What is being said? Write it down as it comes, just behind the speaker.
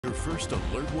Your first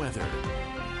alert weather.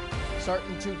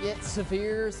 Starting to get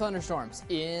severe thunderstorms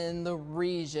in the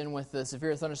region with the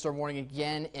severe thunderstorm warning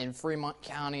again in Fremont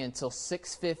County until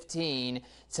 6:15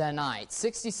 tonight.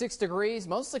 66 degrees,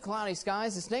 mostly cloudy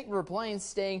skies. The Snake River Plains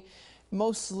staying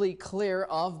mostly clear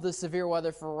of the severe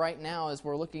weather for right now as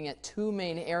we're looking at two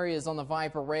main areas on the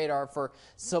Viper radar for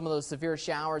some of those severe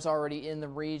showers already in the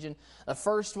region. The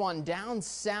first one down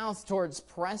south towards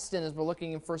Preston as we're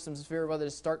looking for some severe weather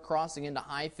to start crossing into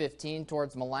I-15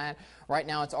 towards Milan. Right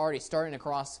now it's already starting to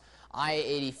cross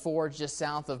I-84 just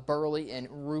south of Burley and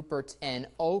Rupert and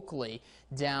Oakley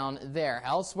down there.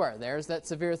 Elsewhere, there's that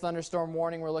severe thunderstorm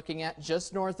warning we're looking at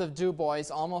just north of DuBois,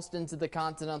 almost into the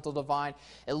Continental Divide.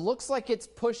 It looks like it's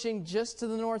pushing just to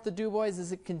the north of DuBois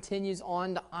as it continues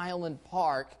on to Island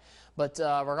Park. But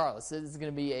regardless, it's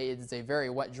going to be a very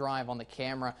wet drive on the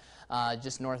camera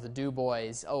just north of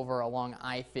DuBois over along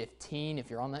I-15. If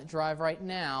you're on that drive right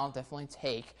now, definitely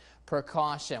take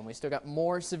precaution. We still got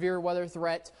more severe weather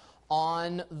threat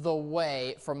on the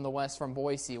way from the west from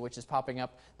Boise, which is popping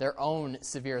up their own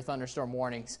severe thunderstorm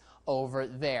warnings over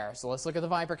there. So let's look at the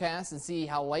Vipercast and see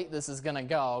how late this is going to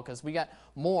go, because we got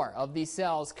more of these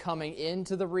cells coming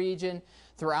into the region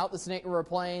throughout the Snake River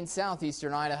Plains,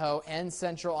 southeastern Idaho, and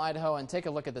central Idaho. And take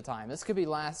a look at the time. This could be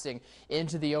lasting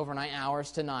into the overnight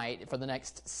hours tonight for the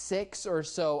next 6 or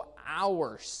so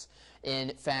hours.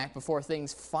 In fact, before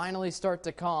things finally start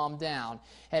to calm down,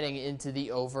 heading into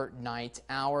the overnight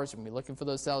hours. We're going to be looking for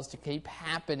those cells to keep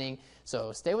happening.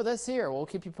 So stay with us here. We'll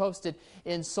keep you posted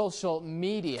in social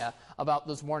media about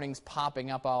those warnings popping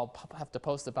up. I'll have to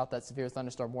post about that severe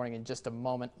thunderstorm warning in just a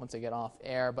moment once I get off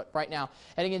air. But right now,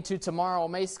 heading into tomorrow,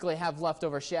 we'll basically have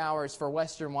leftover showers for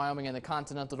western Wyoming and the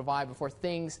Continental Divide before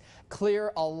things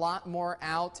clear a lot more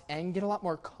out and get a lot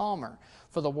more calmer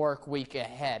for the work week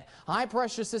ahead. High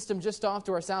pressure system just off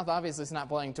to our south. Obviously, it's not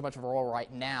playing too much of a role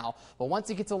right now, but once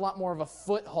it gets a lot more of a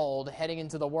foothold heading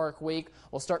into the work week,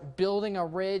 we'll start building a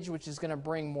ridge, which is going to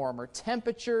bring warmer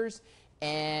temperatures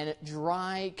and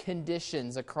dry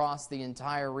conditions across the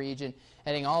entire region,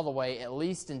 heading all the way at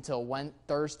least until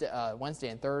Wednesday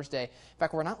and Thursday. In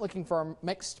fact, we're not looking for a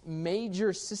mixed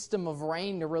major system of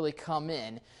rain to really come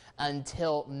in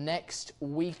until next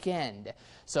weekend.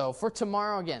 So for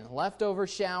tomorrow, again, leftover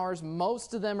showers.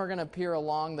 Most of them are going to appear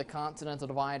along the Continental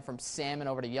Divide from Salmon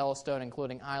over to Yellowstone,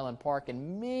 including Island Park,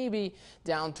 and maybe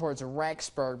down towards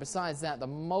Rexburg. Besides that, the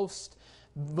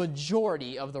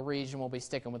majority of the region will be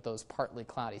sticking with those partly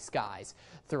cloudy skies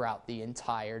throughout the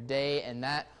entire day, and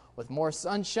that with more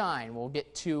sunshine, we'll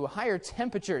get to higher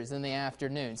temperatures in the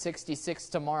afternoon. 66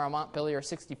 tomorrow, Montpelier,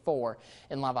 64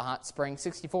 in Lava Hot Springs,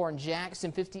 64 in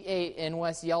Jackson, 58 in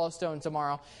West Yellowstone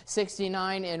tomorrow,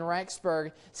 69 in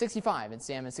Rexburg, 65 in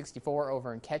Salmon, 64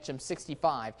 over in Ketchum,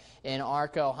 65 in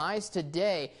Arco. Highs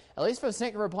today, at least for the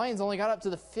Snake River Plains, only got up to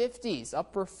the 50s,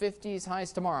 upper 50s.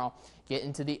 Highs tomorrow get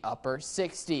into the upper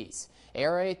 60s.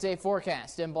 Air 8-day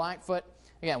forecast in Blackfoot.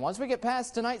 Again, once we get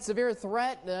past tonight's severe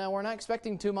threat, we're not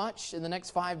expecting too much in the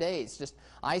next 5 days. Just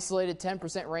isolated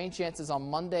 10% rain chances on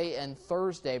Monday and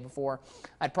Thursday before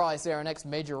I'd probably say our next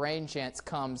major rain chance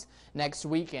comes next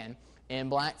weekend in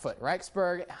Blackfoot.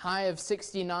 Rexburg, high of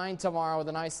 69 tomorrow with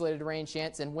an isolated rain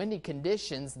chance and windy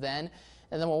conditions then.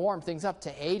 And then we'll warm things up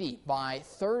to 80 by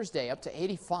Thursday, up to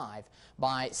 85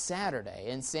 by Saturday.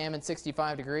 In Salmon,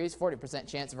 65 degrees, 40%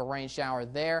 chance of a rain shower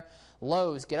there.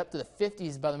 Lows get up to the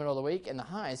 50s by the middle of the week, and the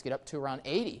highs get up to around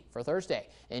 80 for Thursday.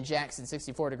 In Jackson,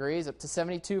 64 degrees, up to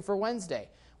 72 for Wednesday.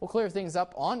 We'll clear things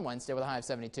up on Wednesday with a high of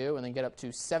 72, and then get up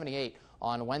to 78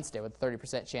 on Wednesday with a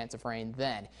 30% chance of rain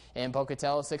then. In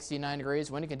Pocatello, 69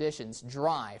 degrees, windy conditions,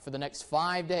 dry for the next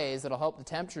 5 days. That'll help the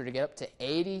temperature to get up to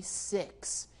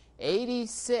 86.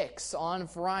 86 on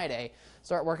Friday.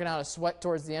 Start working out a sweat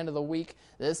towards the end of the week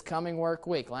this coming work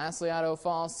week. Lastly, Idaho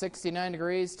Falls, 69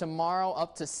 degrees tomorrow,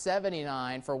 up to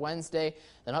 79 for Wednesday,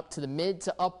 then up to the mid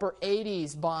to upper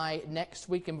 80s by next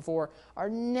weekend before our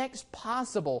next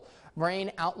possible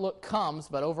rain outlook comes.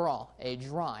 But overall, a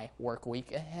dry work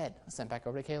week ahead. I'll send back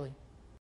over to Kaylee.